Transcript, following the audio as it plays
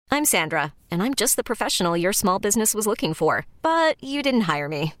I'm Sandra, and I'm just the professional your small business was looking for. But you didn't hire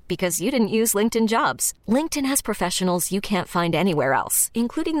me because you didn't use LinkedIn Jobs. LinkedIn has professionals you can't find anywhere else,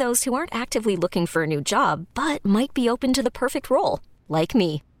 including those who aren't actively looking for a new job, but might be open to the perfect role, like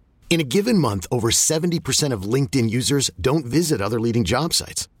me. In a given month, over 70% of LinkedIn users don't visit other leading job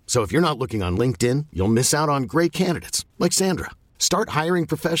sites. So if you're not looking on LinkedIn, you'll miss out on great candidates like Sandra. Start hiring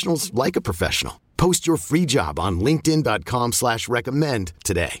professionals like a professional. Post your free job on linkedin.com/recommend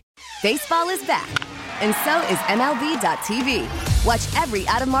today. Baseball is back, and so is MLB.tv. Watch every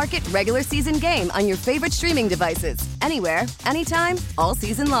out-of-market regular season game on your favorite streaming devices, anywhere, anytime, all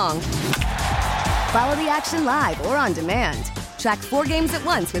season long. Follow the action live or on demand. Track 4 games at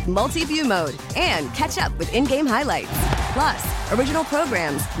once with multi-view mode and catch up with in-game highlights. Plus, original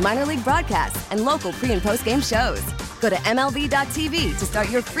programs, minor league broadcasts, and local pre- and post-game shows. Go to MLB.tv to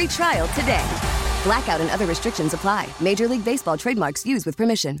start your free trial today. Blackout and other restrictions apply. Major League Baseball trademarks used with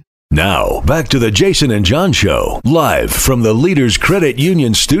permission. Now, back to the Jason and John Show, live from the Leaders Credit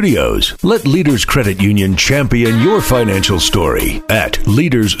Union studios. Let Leaders Credit Union champion your financial story at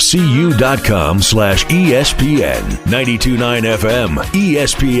leaderscu.com/ESPN. 92.9 FM,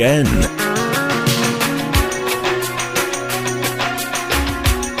 ESPN.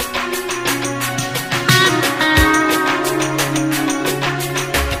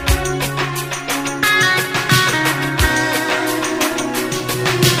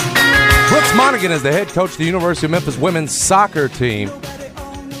 Monaghan is the head coach of the University of Memphis women's soccer team.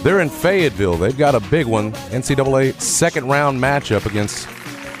 They're in Fayettville. They've got a big one, NCAA second-round matchup against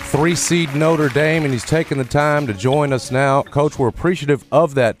 3-seed Notre Dame, and he's taking the time to join us now. Coach, we're appreciative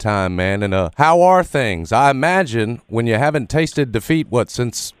of that time, man. And how are things? I imagine when you haven't tasted defeat,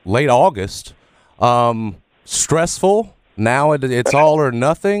 since late August, stressful? Now it's all or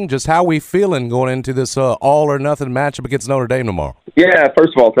nothing. Just how we feeling going into this all or nothing matchup against Notre Dame tomorrow? Yeah,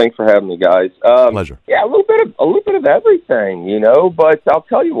 first of all, thanks for having me, guys. Pleasure. Yeah, a little bit of everything, But I'll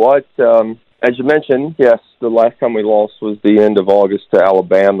tell you what. As you mentioned, yes, the last time we lost was the end of August to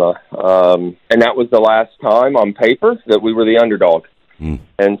Alabama, and that was the last time on paper that we were the underdog.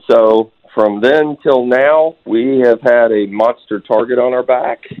 And so from then till now, we have had a monster target on our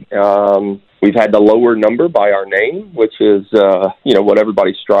back. We've had the lower number by our name, which is, what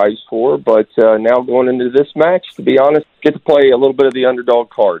everybody strives for. But now going into this match, to be honest, get to play a little bit of the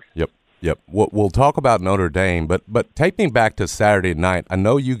underdog card. Yep. We'll talk about Notre Dame, but take me back to Saturday night. I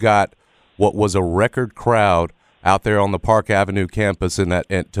know you got what was a record crowd out there on the Park Avenue campus, and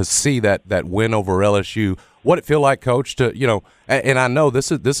to see that win over LSU. What it feel like, Coach? And I know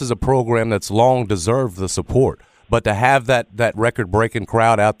this is a program that's long deserved the support. But to have that record-breaking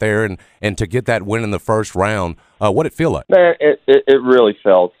crowd out there and to get that win in the first round, what did it feel like? Man, it really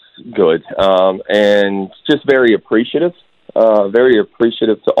felt good, and just very appreciative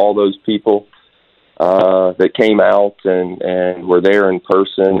to all those people that came out and were there in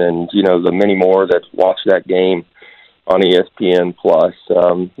person, and the many more that watched that game on ESPN Plus.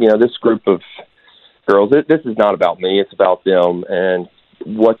 This group of girls, this is not about me; it's about them, and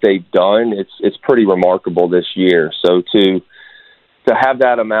what they've done, it's pretty remarkable this year. So to have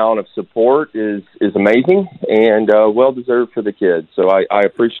that amount of support is amazing and well deserved for the kids. So I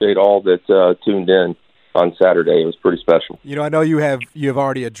appreciate all that tuned in on Saturday. It was pretty special. I know you have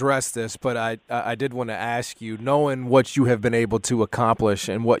already addressed this, but I did want to ask you, knowing what you have been able to accomplish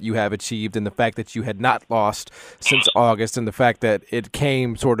and what you have achieved, and the fact that you had not lost since August, and the fact that it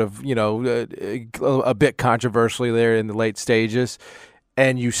came sort of a bit controversially there in the late stages,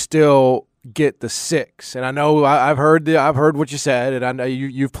 and you still get the 6. And I know I've heard what you said, and I know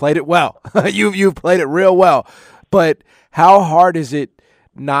you've played it well. you've played it real well. But how hard is it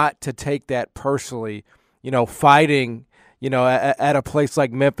not to take that personally? Fighting, at a place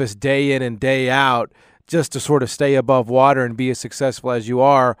like Memphis day in and day out, just to sort of stay above water and be as successful as you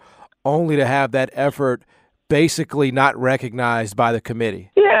are, only to have that effort basically not recognized by the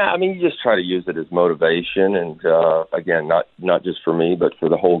committee. Yeah, you just try to use it as motivation, and again, not just for me, but for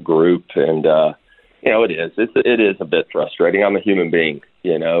the whole group. And it is a bit frustrating. I'm a human being,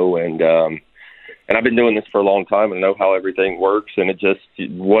 and I've been doing this for a long time and know how everything works. And it just,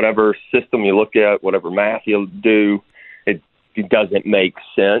 whatever system you look at, whatever math you do, it doesn't make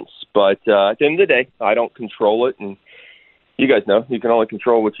sense. But at the end of the day, I don't control it, and you guys know you can only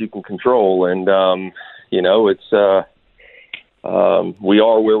control what you can control. And it's we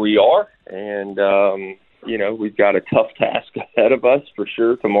are where we are, and we've got a tough task ahead of us for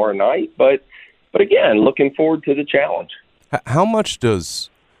sure tomorrow night. But again, looking forward to the challenge. How much does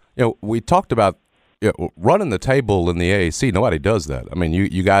we talked about running the table in the AAC? Nobody does that.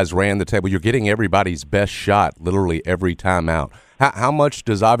 You guys ran the table. You're getting everybody's best shot literally every time out. How much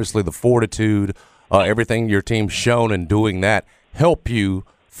does obviously the fortitude, everything your team's shown in doing that, help you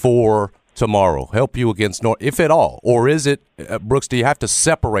for tomorrow, help you against North, if at all? Or is it, Brooks, do you have to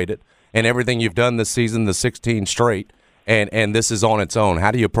separate it and everything you've done this season, the 16 straight, and this is on its own? How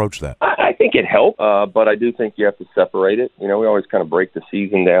do you approach that? I think it helps, but I do think you have to separate it. We always kind of break the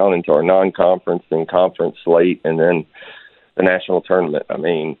season down into our non-conference and conference slate and then the national tournament.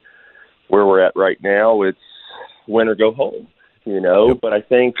 Where we're at right now, it's win or go home, Yep. But I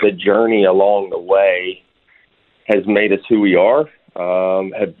think the journey along the way has made us who we are,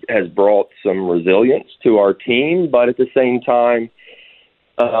 has brought some resilience to our team, but at the same time,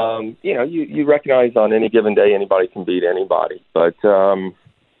 you recognize on any given day anybody can beat anybody. But,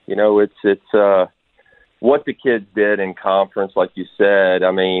 it's what the kids did in conference, like you said.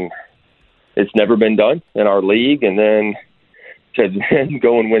 It's never been done in our league. And then to then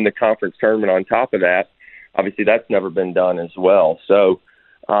go and win the conference tournament on top of that, obviously that's never been done as well. So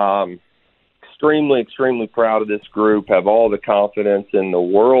extremely, extremely proud of this group, have all the confidence in the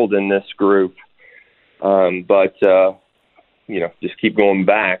world in this group. Just keep going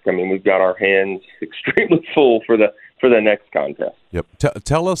back. We've got our hands extremely full for the next contest. Yep.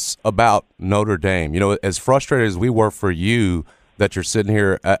 Tell us about Notre Dame. As frustrated as we were for you that you're sitting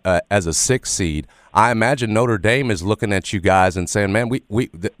here as a 6 seed, I imagine Notre Dame is looking at you guys and saying, man,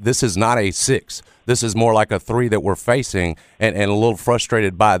 this is not a 6. This is more like a 3 that we're facing, and a little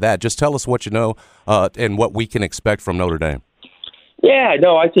frustrated by that. Just tell us what you know and what we can expect from Notre Dame. Yeah,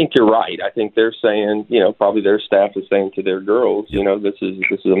 no, I think you're right. I think they're saying, probably their staff is saying to their girls, this is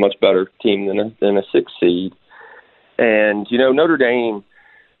a much better team than a 6 seed. And, Notre Dame,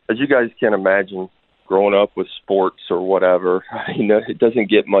 as you guys can imagine, growing up with sports or whatever, it doesn't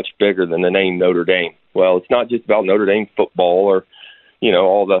get much bigger than the name Notre Dame. Well, it's not just about Notre Dame football or,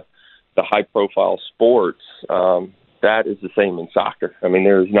 all the high-profile sports. That is the same in soccer.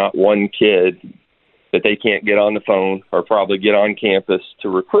 There's not one kid that they can't get on the phone or probably get on campus to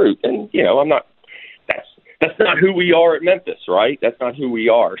recruit. And, that's not who we are at Memphis, right? That's not who we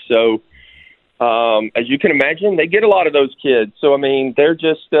are. So, as you can imagine, they get a lot of those kids. So, they're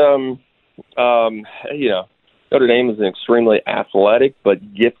just, Notre Dame is an extremely athletic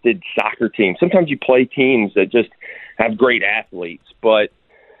but gifted soccer team. Sometimes you play teams that just have great athletes, but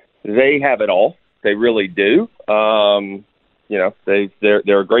they have it all. They really do. They're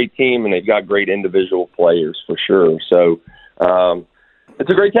a great team, and they've got great individual players for sure. So it's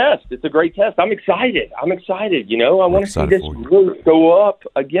a great test. It's a great test. I'm excited. I want to see this group go up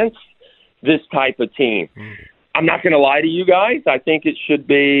against this type of team. I'm not going to lie to you guys. I think it should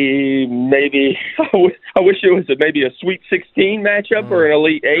be maybe I wish it was maybe a Sweet 16 matchup or an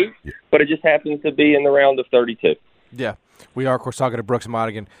Elite 8, but it just happens to be in the round of 32. Yeah. We are, of course, talking to Brooks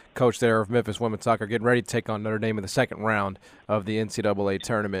Monaghan, coach there of Memphis women's soccer, getting ready to take on Notre Dame in the second round of the NCAA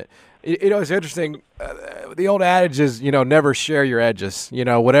tournament. It's interesting. The old adage is, never share your edges.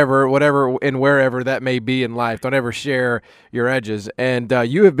 Whatever and wherever that may be in life, don't ever share your edges. And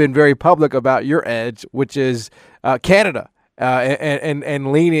you have been very public about your edge, which is Canada,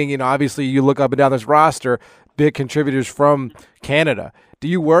 and leaning. Obviously, you look up and down this roster, big contributors from Canada. Do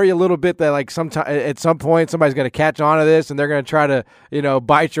you worry a little bit that at some point somebody's going to catch on to this and they're going to try to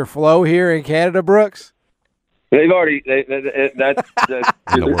bite your flow here in Canada, Brooks? They've already that's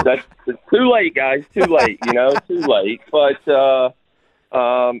too late, guys. Too late, too late. But the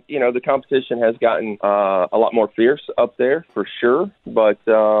competition has gotten a lot more fierce up there for sure. But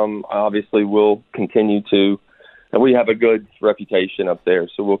obviously, we'll continue to. And we have a good reputation up there,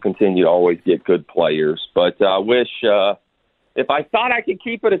 so we'll continue to always get good players. But I wish. If I thought I could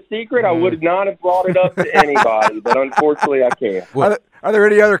keep it a secret, I would not have brought it up to anybody. But unfortunately, I can't. Are there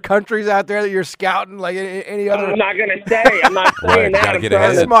any other countries out there that you're scouting? Like any other? I'm not going to say. I'm not saying that.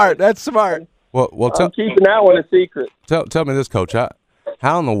 That's smart. Well, I'm keeping that one a secret. Tell me this, Coach.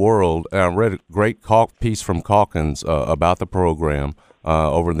 How in the world? I read a great piece from Calkins about the program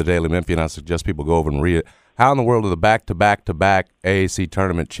over in the Daily Memphian. I suggest people go over and read it. How in the world are the back-to-back AAC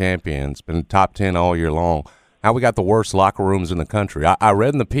tournament champions, been top 10 all year long? How we got the worst locker rooms in the country. I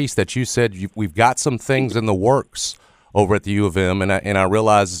read in the piece that you said we've got some things in the works over at the U of M, and I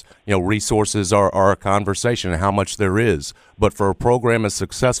realize resources are a conversation and how much there is. But for a program as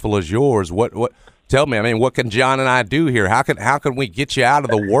successful as yours, what tell me? What can John and I do here? How can we get you out of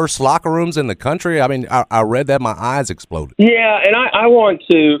the worst locker rooms in the country? I read that, my eyes exploded. Yeah, and I want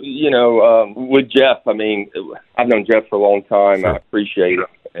to with Jeff. I've known Jeff for a long time. Sure. I appreciate it.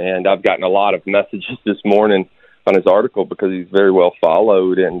 And I've gotten a lot of messages this morning on his article because he's very well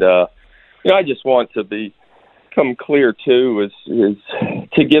followed. And, I just want to become clear, too, is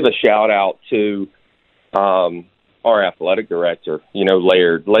to give a shout-out to our athletic director,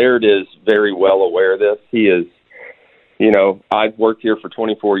 Laird. Laird is very well aware of this. He is, I've worked here for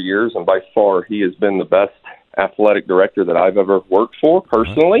 24 years, and by far he has been the best athletic director that I've ever worked for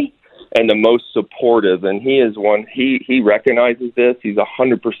personally, and the most supportive. And he is one, he recognizes this. He's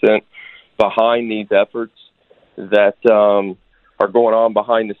 100% behind these efforts that are going on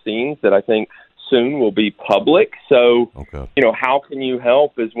behind the scenes that I think soon will be public. So, how can you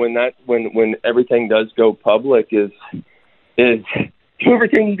help is when everything does go public is do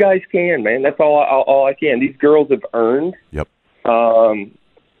everything you guys can, man. That's all I can. These girls have earned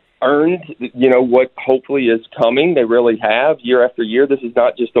what hopefully is coming. They really have year after year. This is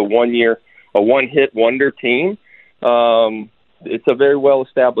not just a one-hit wonder team. It's a very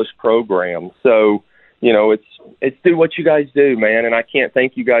well-established program. So, it's do what you guys do, man. And I can't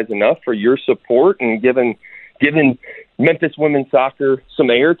thank you guys enough for your support and giving Memphis women's soccer some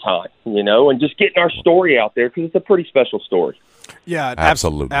airtime, and just getting our story out there because it's a pretty special story. Yeah,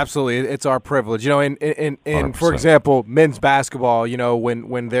 absolutely. It's our privilege, and for example, men's basketball,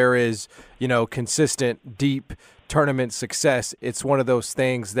 when there is, consistent, deep tournament success, it's one of those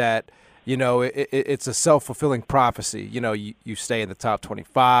things that, it's a self-fulfilling prophecy. You stay in the top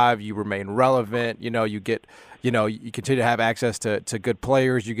 25, you remain relevant, you get, you continue to have access to good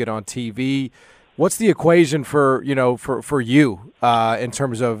players, you get on TV. What's the equation for you in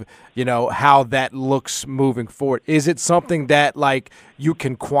terms of, how that looks moving forward? Is it something that, like, you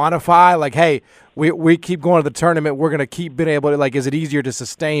can quantify? Like, hey, we keep going to the tournament, we're going to keep being able to, like, is it easier to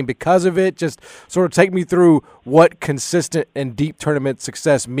sustain because of it? Just sort of take me through what consistent and deep tournament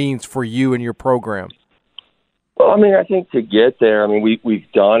success means for you and your program. Well, I think to get there,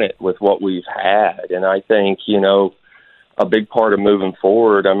 we've done it with what we've had. And I think, a big part of moving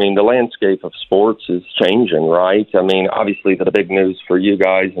forward, the landscape of sports is changing, right? Obviously the big news for you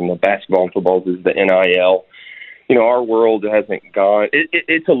guys in the basketball and football is the NIL. Our world hasn't gone,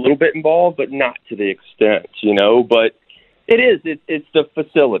 it's a little bit involved, but not to the extent, but it's the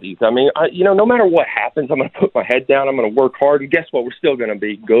facilities. No matter what happens, I'm going to put my head down, I'm going to work hard, and guess what? We're still going to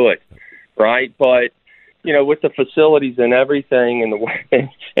be good, right? But, with the facilities and everything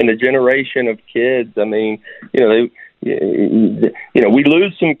and the generation of kids, we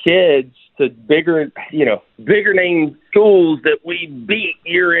lose some kids to bigger name schools that we beat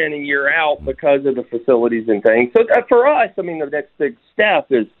year in and year out because of the facilities and things. So for us, the next big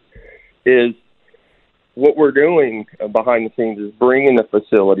step is what we're doing behind the scenes is bringing the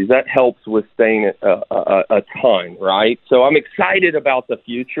facilities. That helps with staying a ton, right? So I'm excited about the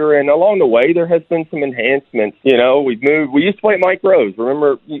future, and along the way there has been some enhancements. We've moved. We used to play at Mike Rose.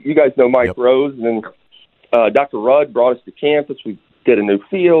 Remember, you guys know Mike Rose, and then Dr. Rudd brought us to campus. We did a new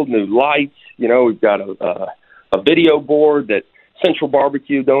field, new lights. We've got a video board that Central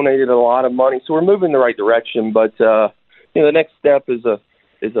Barbecue donated a lot of money. So we're moving in the right direction. But the next step is a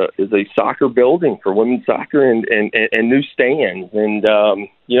soccer building for women's soccer and new stands. And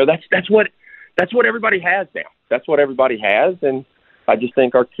that's what everybody has now. That's what everybody has, and I just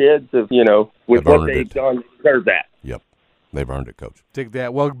think our kids have with what they've done deserve that. Yep. They've earned it, Coach. Dig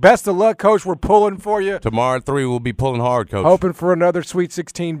that. Well, best of luck, Coach. We're pulling for you. Tomorrow at 3, we'll be pulling hard, Coach. Hoping for another Sweet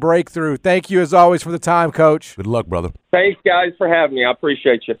 16 breakthrough. Thank you, as always, for the time, Coach. Good luck, brother. Thanks, guys, for having me. I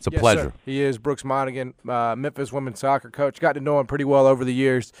appreciate you. It's a pleasure. Sir. He is Brooks Monaghan, Memphis women's soccer coach. Got to know him pretty well over the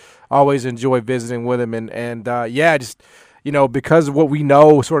years. Always enjoy visiting with him. And just – because of what we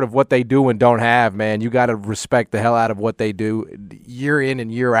know, sort of what they do and don't have, man, you got to respect the hell out of what they do year in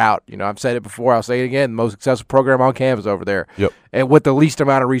and year out. I've said it before. I'll say it again. The most successful program on campus over there. Yep. And with the least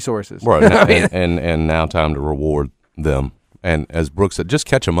amount of resources. Right. and now time to reward them. And as Brooks said, just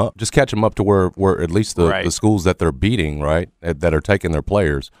catch them up. Just catch them up to where at least the schools that they're beating, right, that are taking their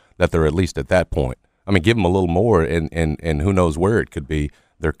players, that they're at least at that point. Give them a little more, and who knows where it could be.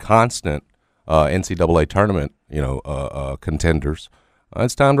 They're constant NCAA tournament, contenders.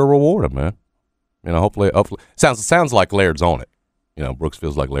 It's time to reward them, man. Hopefully, sounds like Laird's on it. Brooks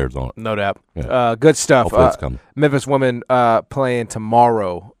feels like Laird's on it. No doubt. Yeah. Good stuff. Hopefully it's coming. Memphis women playing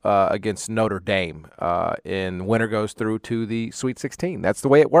tomorrow against Notre Dame, and winner goes through to the Sweet 16. That's the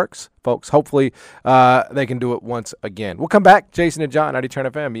way it works, folks. Hopefully they can do it once again. We'll come back. Jason and John, 90 Turn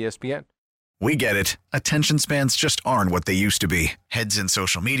FM, ESPN. We get it. Attention spans just aren't what they used to be. Heads in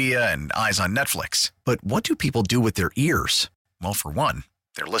social media and eyes on Netflix. But what do people do with their ears? Well, for one,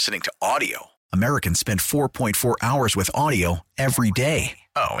 they're listening to audio. Americans spend 4.4 hours with audio every day.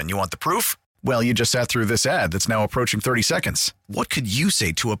 Oh, and you want the proof? Well, you just sat through this ad that's now approaching 30 seconds. What could you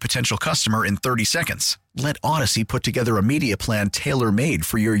say to a potential customer in 30 seconds? Let Odyssey put together a media plan tailor-made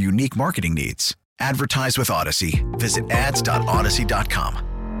for your unique marketing needs. Advertise with Odyssey. Visit ads.odyssey.com.